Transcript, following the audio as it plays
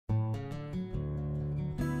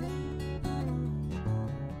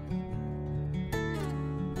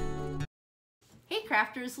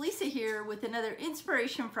crafters, Lisa here with another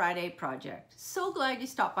Inspiration Friday project. So glad you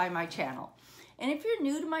stopped by my channel. And if you're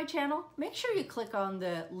new to my channel, make sure you click on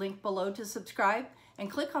the link below to subscribe and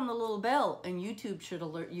click on the little bell, and YouTube should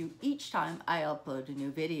alert you each time I upload a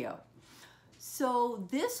new video. So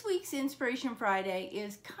this week's Inspiration Friday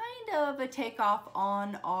is kind of a takeoff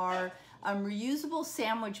on our reusable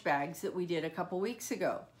sandwich bags that we did a couple weeks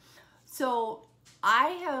ago. So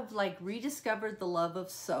I have rediscovered the love of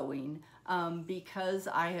sewing because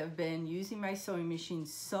I have been using my sewing machine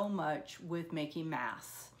so much with making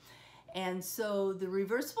masks. And so the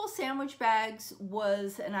reversible sandwich bags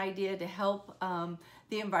was an idea to help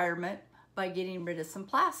the environment by getting rid of some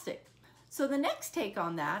plastic. So the next take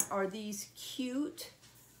on that are these cute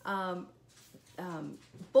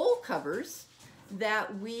bowl covers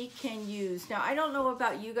that we can use. Now, I don't know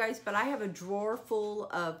about you guys, but I have a drawer full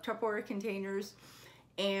of Tupperware containers,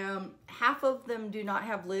 and half of them do not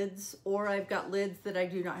have lids, or I've got lids that I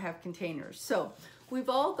do not have containers. So we've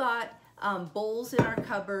all got bowls in our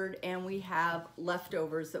cupboard, and we have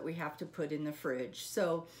leftovers that we have to put in the fridge.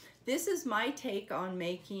 So this is my take on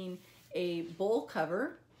making a bowl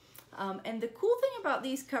cover. And the cool thing about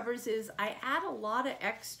these covers is I add a lot of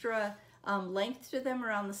extra length to them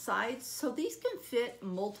around the sides, so these can fit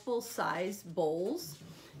multiple size bowls.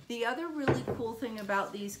 The other really cool thing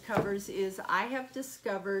about these covers is I have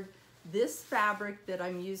discovered this fabric that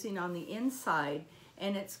I'm using on the inside,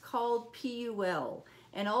 and it's called PUL.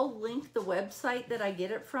 And I'll link the website that I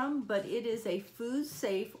get it from, but it is a food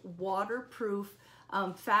safe, waterproof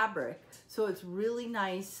fabric. So it's really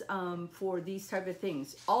nice for these type of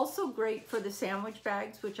things. Also great for the sandwich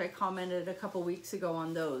bags, which I commented a couple weeks ago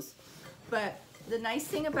on those. But the nice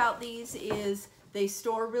thing about these is they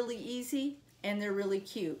store really easy and they're really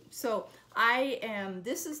cute. So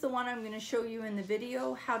this is the one I'm going to show you in the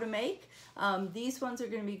video how to make. These ones are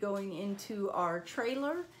going to be going into our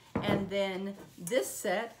trailer, and then this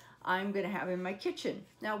set I'm going to have in my kitchen.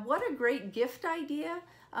 Now, what a great gift idea.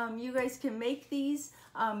 You guys can make these,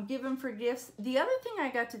 give them for gifts. The other thing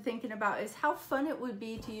I got to thinking about is how fun it would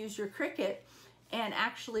be to use your Cricut and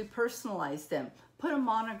actually personalize them. Put a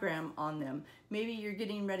monogram on them. Maybe you're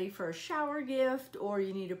getting ready for a shower gift, or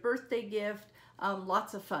you need a birthday gift.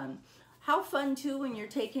 Lots of fun. How fun too when you're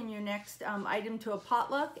taking your next item to a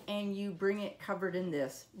potluck and you bring it covered in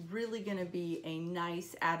this. Really gonna be a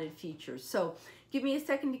nice added feature. So give me a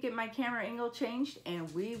second to get my camera angle changed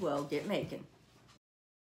and we will get making.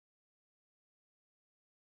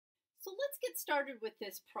 So let's get started with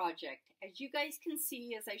this project. As you guys can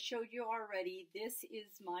see, as I showed you already, this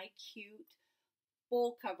is my cute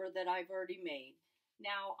bowl cover that I've already made.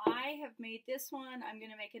 Now I have made this one. I'm going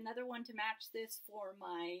to make another one to match this for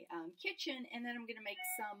my kitchen, and then I'm going to make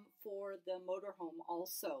some for the motorhome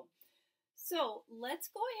also. So let's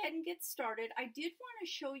go ahead and get started. I did want to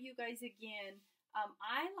show you guys again,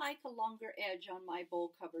 I like a longer edge on my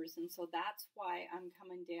bowl covers, and so that's why I'm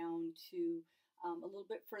coming down to a little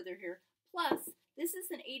bit further here. Plus, this is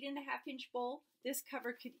an 8.5-inch bowl. This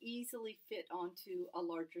cover could easily fit onto a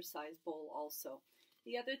larger size bowl also.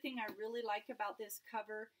 The other thing I really like about this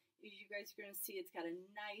cover is you guys are going to see it's got a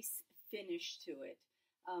nice finish to it.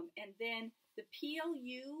 And then the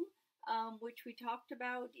PLU, which we talked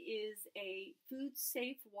about, is a food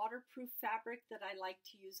safe waterproof fabric that I like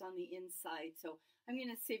to use on the inside. So I'm going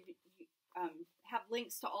to have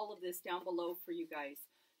links to all of this down below for you guys.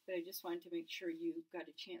 But I just wanted to make sure you got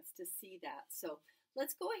a chance to see that. So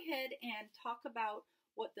let's go ahead and talk about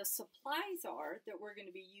what the supplies are that we're going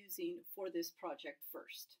to be using for this project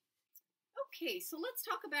first. Okay, so let's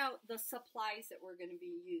talk about the supplies that we're going to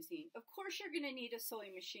be using. Of course, you're going to need a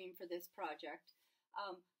sewing machine for this project.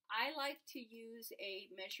 I like to use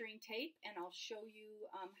a measuring tape, and I'll show you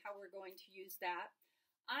how we're going to use that.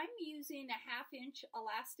 I'm using a 1/2-inch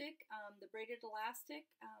elastic, the braided elastic,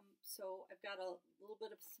 so I've got a little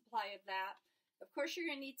bit of supply of that. Of course,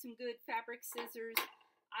 you're going to need some good fabric scissors.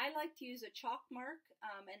 I like to use a chalk mark,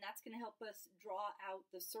 and that's going to help us draw out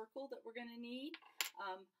the circle that we're going to need.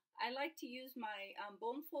 I like to use my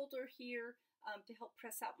bone folder here to help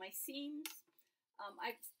press out my seams.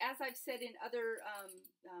 As I've said in other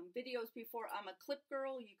videos before, I'm a clip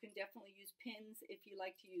girl. You can definitely use pins if you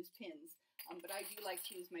like to use pins, but I do like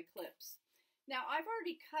to use my clips. Now, I've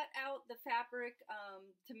already cut out the fabric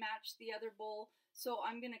to match the other bowl, so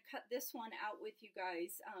I'm going to cut this one out with you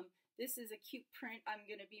guys. This is a cute print. I'm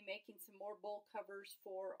going to be making some more bowl covers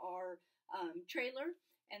for our trailer,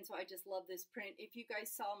 and so I just love this print. If you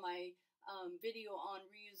guys saw my video on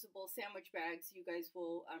reusable sandwich bags, you guys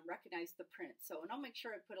will recognize the print. So, and I'll make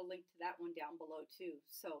sure I put a link to that one down below too.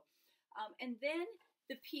 So, and then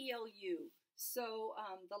the PLU. So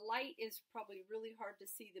the light is probably really hard to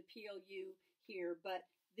see the PLU here, but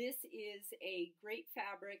this is a great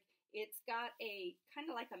fabric. It's got a kind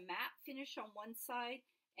of like a matte finish on one side,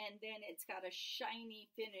 and then it's got a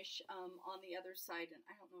shiny finish on the other side. And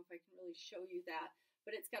I don't know if I can really show you that,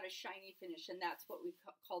 but it's got a shiny finish, and that's what we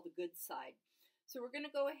call the good side. So we're going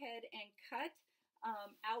to go ahead and cut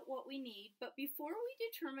out what we need. But before we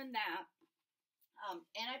determine that,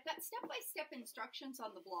 and I've got step-by-step instructions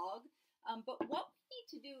on the blog, but what we need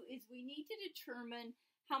to do is we need to determine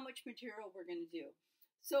how much material we're going to do.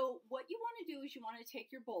 So what you want to do is you want to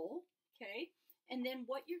take your bowl, okay? And then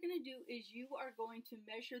what you're going to do is you are going to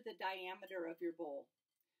measure the diameter of your bowl.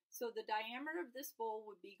 So the diameter of this bowl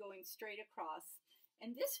would be going straight across.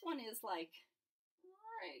 And this one is like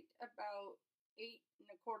right about 8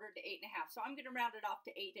 1/4 to 8 1/2. So I'm going to round it off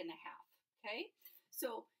to 8 1/2, okay?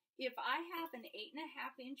 So if I have an 8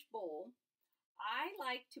 1/2 inch bowl, I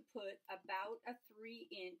like to put about a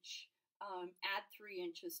 3-inch, add 3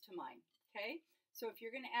 inches to mine, okay? So if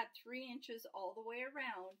you're going to add 3 inches all the way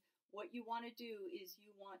around, what you want to do is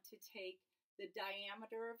you want to take the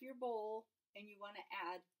diameter of your bowl and you want to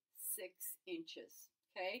add 6 inches,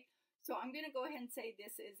 okay? So I'm going to go ahead and say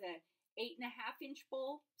this is an 8 1/2 inch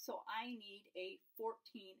bowl, so I need a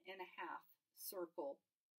 14 1/2 circle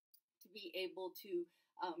to be able to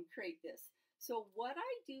create this. So what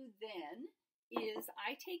I do then is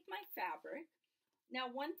I take my fabric. Now,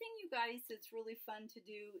 one thing, you guys, that's really fun to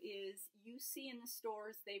do is you see in the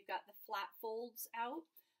stores, they've got the flat folds out.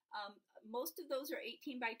 Most of those are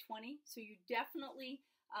 18 by 20, so you definitely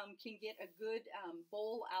can get a good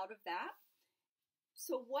bowl out of that.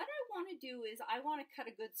 So what I want to do is I want to cut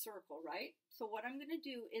a good circle, right? So what I'm going to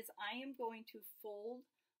do is I am going to fold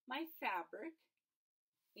my fabric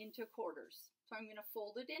into quarters. So I'm going to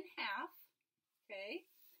fold it in half, okay?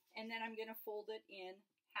 And then I'm going to fold it in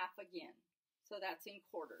half again. So that's in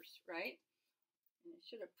quarters, right? And I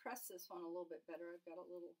should have pressed this one a little bit better. I've got a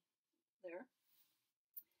little there.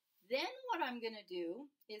 Then what I'm going to do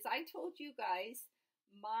is I told you guys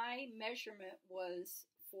my measurement was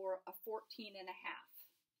for a 14 1/2,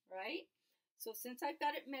 right? So since I've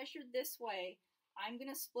got it measured this way, I'm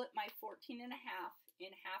going to split my 14 1/2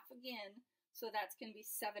 in half again. So that's going to be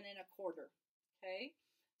 7 1/4, okay?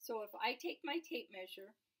 So if I take my tape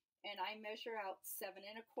measure and I measure out 7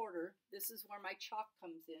 1/4, this is where my chalk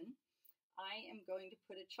comes in. I am going to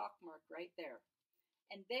put a chalk mark right there.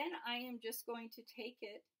 And then I am just going to take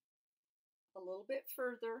it a little bit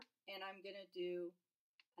further and I'm going to do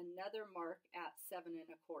another mark at 7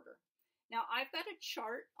 1/4. Now I've got a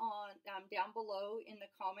chart on down below in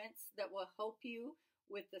the comments that will help you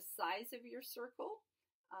with the size of your circle.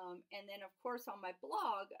 And then of course on my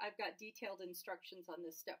blog, I've got detailed instructions on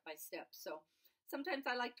this step by step. So sometimes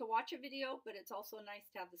I like to watch a video, but it's also nice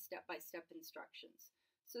to have the step-by-step instructions.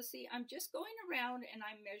 So see, I'm just going around and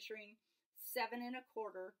I'm measuring 7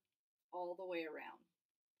 1/4 all the way around,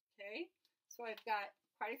 okay? So I've got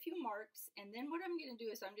quite a few marks, and then what I'm going to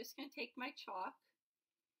do is I'm just going to take my chalk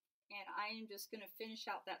and I am just going to finish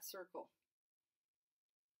out that circle,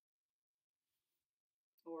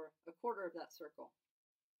 or a quarter of that circle.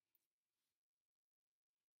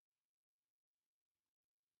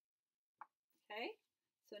 Okay,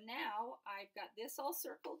 so now I've got this all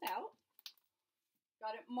circled out,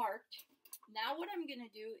 got it marked. Now what I'm going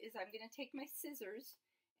to do is I'm going to take my scissors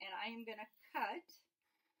and I am going to cut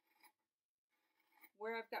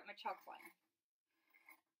where I've got my chalk line.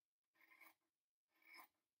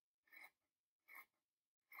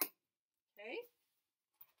 Okay,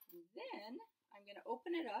 and then I'm going to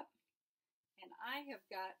open it up and I have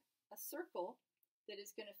got a circle that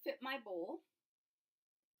is going to fit my bowl.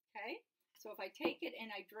 Okay. So if I take it and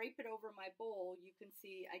I drape it over my bowl, you can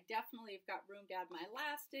see I definitely have got room to add my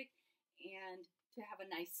elastic and to have a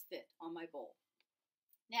nice fit on my bowl.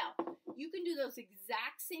 Now, you can do those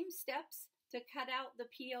exact same steps to cut out the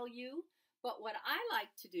PLU, but what I like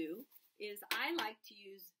to do is I like to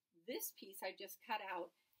use this piece I just cut out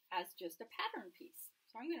as just a pattern piece.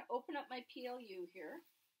 So I'm going to open up my PLU here,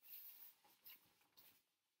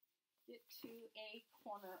 get to a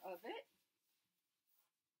corner of it.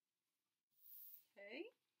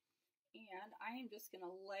 Okay, and I am just going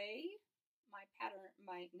to lay my pattern,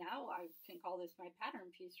 now I can call this my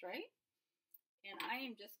pattern piece, right? And I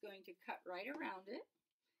am just going to cut right around it.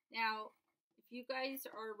 Now, if you guys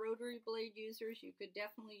are rotary blade users, you could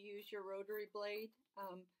definitely use your rotary blade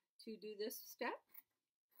to do this step.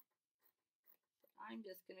 I'm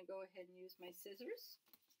just going to go ahead and use my scissors.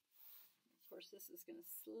 Of course, this is going to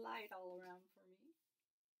slide all around for me.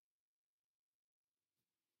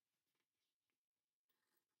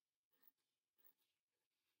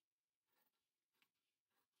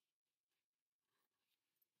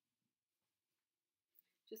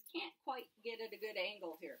 Just can't quite get at a good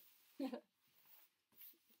angle here. Just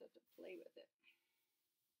have to play with it.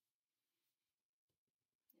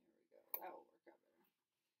 There we go. That will work out better.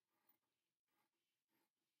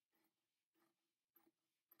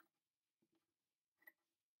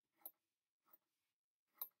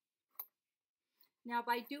 Now,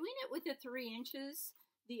 by doing it with the 3 inches,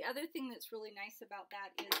 the other thing that's really nice about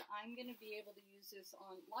that is I'm going to be able to use this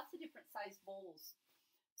on lots of different size bowls.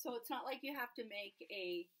 So it's not like you have to make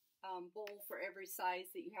a bowl for every size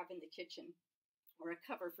that you have in the kitchen, or a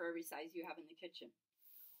cover for every size you have in the kitchen.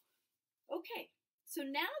 Okay, so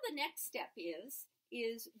now the next step is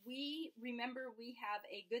we have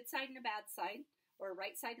a good side and a bad side, or a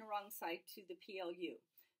right side and a wrong side to the PLU.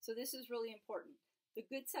 So this is really important. The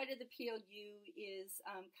good side of the PLU is,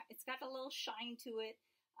 it's got a little shine to it,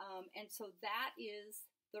 and so that is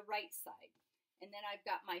the right side. And then I've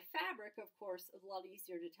got my fabric, of course, a lot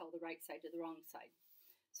easier to tell the right side to the wrong side.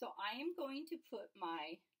 So I am going to put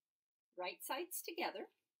my right sides together,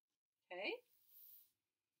 okay?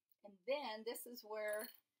 And then this is where,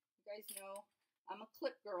 you guys know, I'm a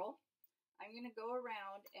clip girl. I'm going to go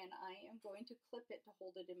around and I am going to clip it to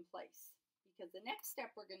hold it in place. Because the next step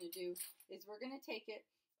we're going to do is we're going to take it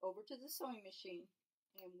over to the sewing machine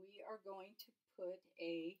and we are going to put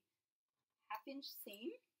a 1/2 inch seam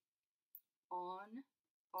on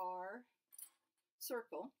our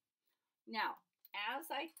circle. Now,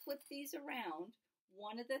 as I clip these around,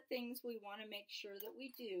 one of the things we want to make sure that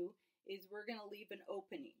we do is we're going to leave an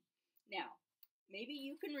opening. Now, maybe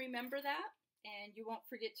you can remember that and you won't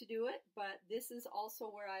forget to do it, but this is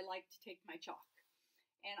also where I like to take my chalk.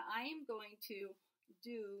 And I am going to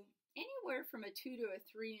do anywhere from a 2 to a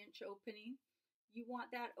 3 inch opening. You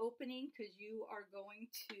want that opening because you are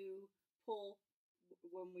going to pull,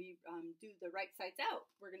 when we do the right sides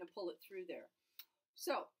out, we're going to pull it through there.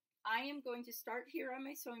 So I am going to start here on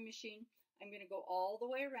my sewing machine. I'm going to go all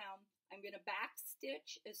the way around. I'm going to back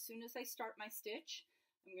stitch as soon as I start my stitch.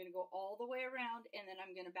 I'm going to go all the way around and then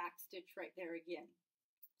I'm going to back stitch right there again.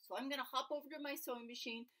 So I'm going to hop over to my sewing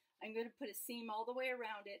machine. I'm going to put a seam all the way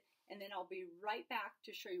around it and then I'll be right back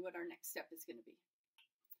to show you what our next step is going to be.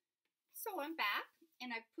 So I'm back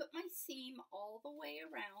and I've put my seam all the way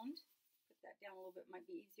around. Put that down a little bit, might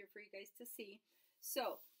be easier for you guys to see.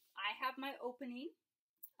 So I have my opening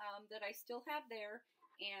that I still have there,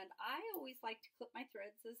 and I always like to clip my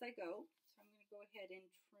threads as I go. So I'm going to go ahead and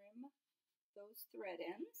trim those thread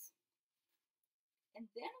ends. And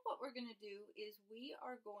then what we're going to do is we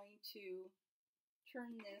are going to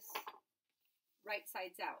turn this right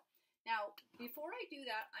sides out. Now, before I do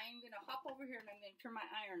that, I'm going to hop over here and I'm going to turn my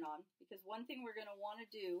iron on, because one thing we're going to want to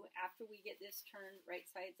do after we get this turned right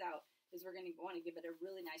sides out is we're going to want to give it a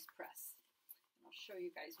really nice press. And I'll show you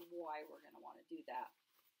guys why we're going to want to do that.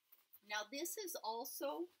 Now, this is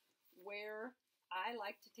also where I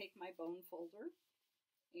like to take my bone folder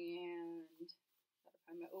and gotta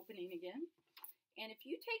find my opening again. And if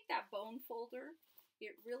you take that bone folder,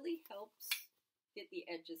 it really helps get the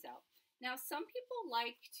edges out. Now, some people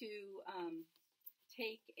like to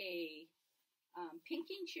take a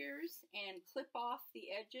pinking shears and clip off the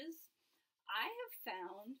edges. I have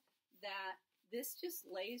found that this just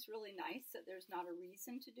lays really nice, that there's not a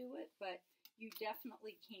reason to do it, but you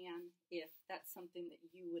definitely can if that's something that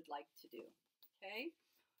you would like to do, okay?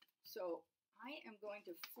 So I am going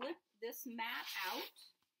to flip this mat out,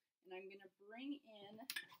 and I'm going to bring in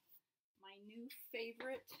my new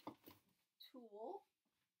favorite tool,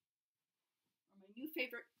 or my new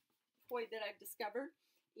favorite toy that I've discovered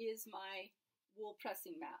is my wool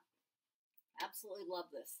pressing mat. Absolutely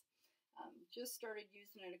love this. Just started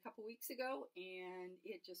using it a couple weeks ago, and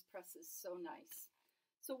it just presses so nice.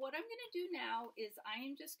 So what I'm going to do now is I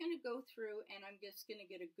am just going to go through and I'm just going to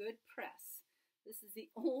get a good press. This is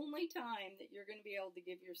the only time that you're going to be able to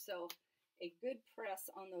give yourself a good press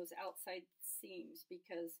on those outside seams,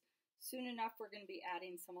 because soon enough we're going to be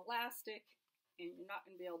adding some elastic and you're not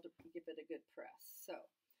going to be able to give it a good press. So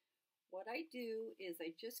what I do is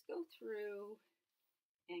I just go through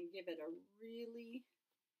and give it a really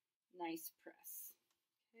nice press.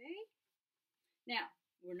 Okay? Now,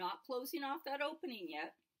 we're not closing off that opening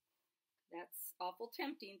yet. That's awful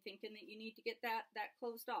tempting, thinking that you need to get that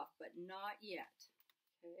closed off, but not yet.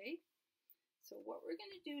 Okay? So what we're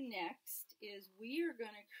going to do next is we are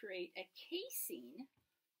going to create a casing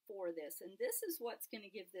for this, and this is what's going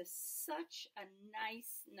to give this such a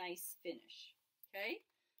nice finish. Okay?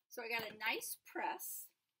 So I got a nice press.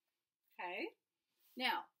 Okay?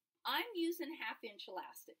 Now, I'm using 1/2 inch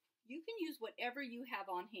elastic. You can use whatever you have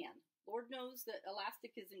on hand. Lord knows that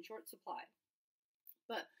elastic is in short supply.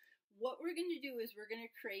 But what we're going to do is we're going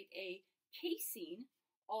to create a casing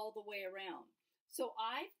all the way around. So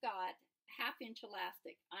I've got 1/2 inch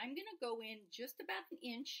elastic. I'm going to go in just about 1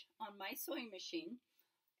 inch on my sewing machine,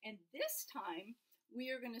 and this time we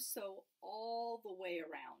are going to sew all the way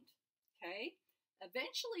around, okay?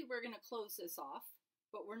 Eventually we're going to close this off,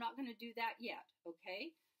 but we're not going to do that yet,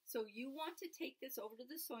 okay? So you want to take this over to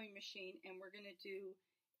the sewing machine, and we're going to do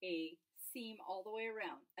a seam all the way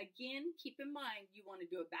around. Again, keep in mind you want to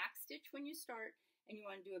do a back stitch when you start, and you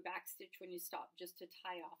want to do a back stitch when you stop, just to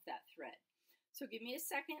tie off that thread. So give me a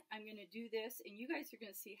second, I'm going to do this, and you guys are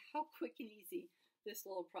going to see how quick and easy this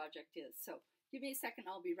little project is. So give me a second,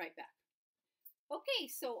 I'll be right back. Okay,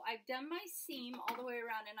 so I've done my seam all the way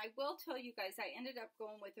around, and I will tell you guys I ended up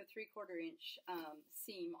going with a 3/4 inch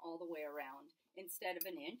seam all the way around instead of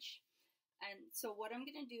 1 inch. And so what I'm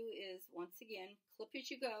going to do is, once again, clip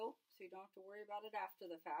as you go, so you don't have to worry about it after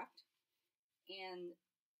the fact. And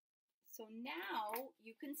so now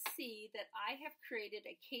you can see that I have created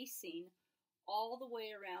a casing all the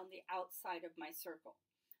way around the outside of my circle.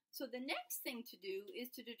 So the next thing to do is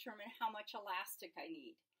to determine how much elastic I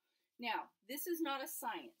need. Now, this is not a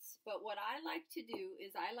science, but what I like to do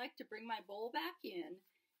is I like to bring my bowl back in,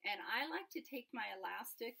 and I like to take my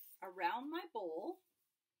elastic around my bowl,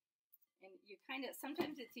 and you kind of,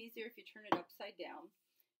 sometimes it's easier if you turn it upside down,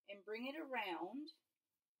 and bring it around,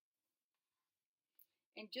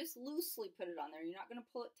 and just loosely put it on there. You're not going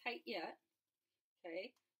to pull it tight yet,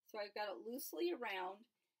 okay? So I've got it loosely around,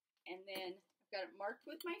 and then I've got it marked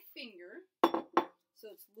with my finger, so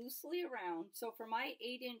it's loosely around. So for my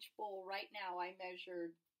 8-inch bowl right now, I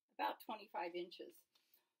measured about 25 inches.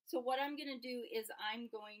 So what I'm going to do is I'm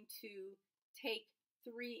going to take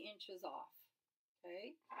 3 inches off,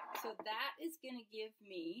 okay? So that is going to give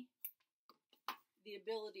me the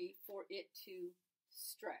ability for it to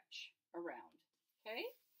stretch around,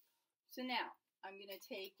 okay? So now I'm going to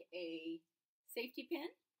take a safety pin,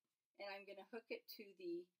 and I'm going to hook it to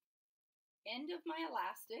the end of my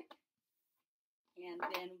elastic, and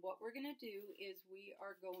then what we're going to do is we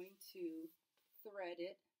are going to thread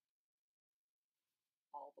it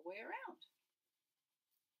all the way around.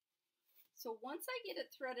 So once I get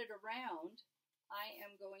it threaded around, I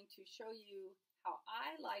am going to show you how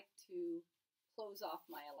I like to close off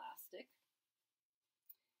my elastic.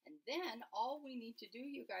 And then all we need to do,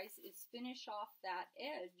 you guys, is finish off that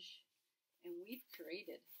edge, and we've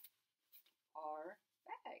created our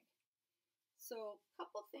bag. So a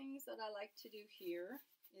couple things that I like to do here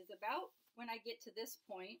is, about when I get to this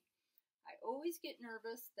point, I always get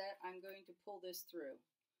nervous that I'm going to pull this through.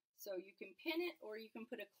 So you can pin it or you can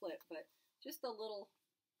put a clip, but just a little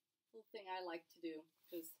thing I like to do,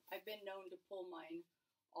 because I've been known to pull mine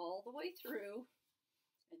all the way through,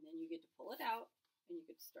 and then you get to pull it out and you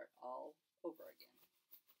get to start all over again.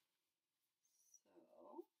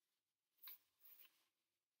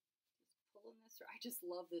 Pulling this through. I just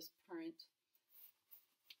love this print.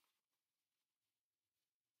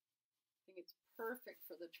 I think it's perfect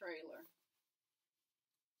for the trailer.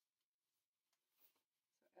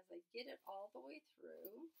 So as I get it all the way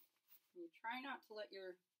through, you try not to let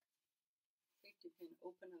your safety pin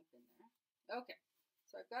open up in there. Okay,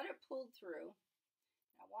 so I've got it pulled through.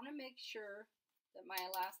 I want to make sure that my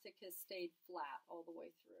elastic has stayed flat all the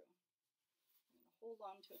way through. I'm going to hold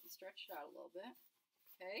on to it and stretch it out a little bit.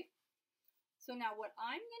 Okay. So now what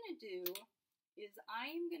I'm going to do is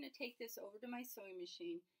I'm going to take this over to my sewing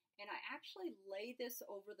machine, and I actually lay this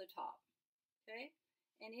over the top, okay?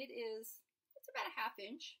 And it's about 1/2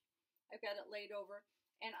 inch. I've got it laid over,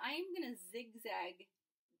 and I'm going to zigzag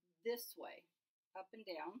this way, up and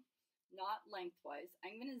down, not lengthwise.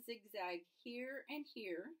 I'm going to zigzag here and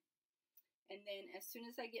here, and then as soon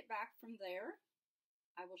as I get back from there,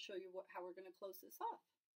 I will show you how we're going to close this off.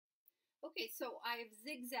 Okay, so I've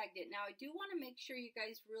zigzagged it. Now I do want to make sure you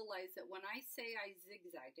guys realize that when I say I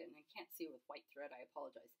zigzagged it, and I can't see with white thread, I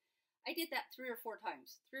apologize. I did that 3 or 4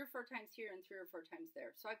 times. 3 or 4 times here and 3 or 4 times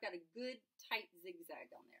there. So I've got a good tight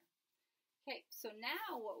zigzag on there. Okay, so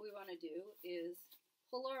now what we want to do is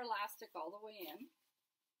pull our elastic all the way in.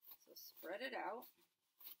 So spread it out.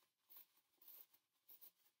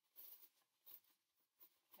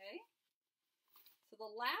 Okay. So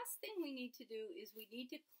the last thing we need to do is we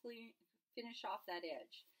need to finish off that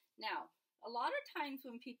edge. Now, a lot of times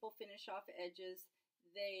when people finish off edges,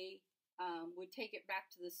 they would take it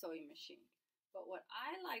back to the sewing machine. But what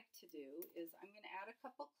I like to do is I'm going to add a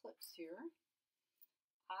couple clips here.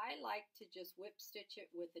 I like to just whip stitch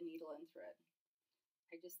it with a needle and thread.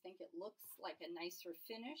 I just think it looks like a nicer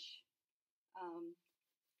finish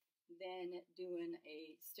than doing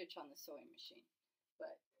a stitch on the sewing machine.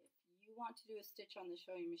 But if you want to do a stitch on the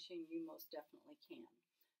sewing machine, you most definitely can.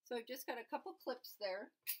 So I've just got a couple clips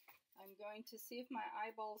there. I'm going to see if my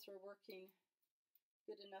eyeballs are working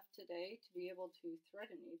good enough today to be able to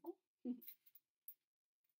thread a needle. Get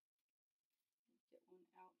one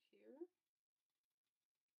out here.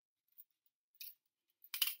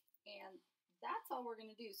 And that's all we're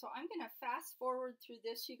going to do. So I'm going to fast forward through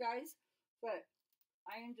this, you guys, but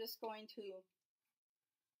I am just going to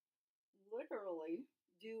literally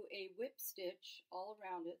do a whip stitch all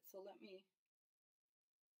around it. So let me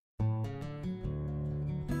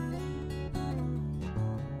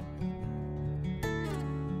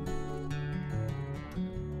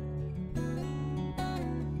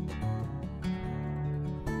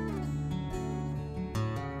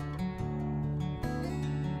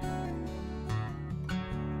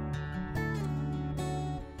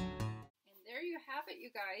have it, you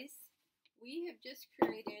guys. We have just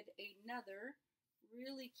created another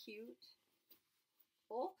really cute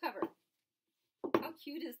bowl cover. How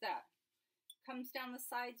cute is that? Comes down the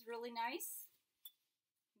sides really nice.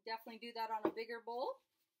 Definitely do that on a bigger bowl.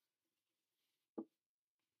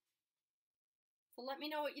 So let me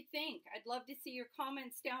know what you think. I'd love to see your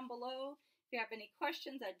comments down below. If you have any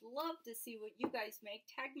questions, I'd love to see what you guys make.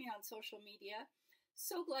 Tag me on social media.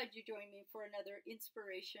 So glad you joined me for another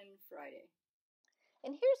Inspiration Friday.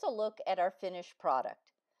 And here's a look at our finished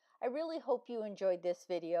product. I really hope you enjoyed this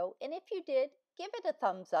video, and if you did, give it a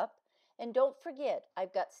thumbs up. And don't forget,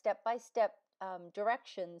 I've got step-by-step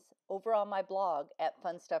directions over on my blog at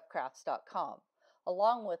funstuffcrafts.com,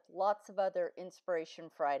 along with lots of other Inspiration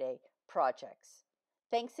Friday projects.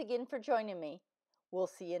 Thanks again for joining me. We'll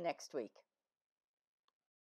see you next week.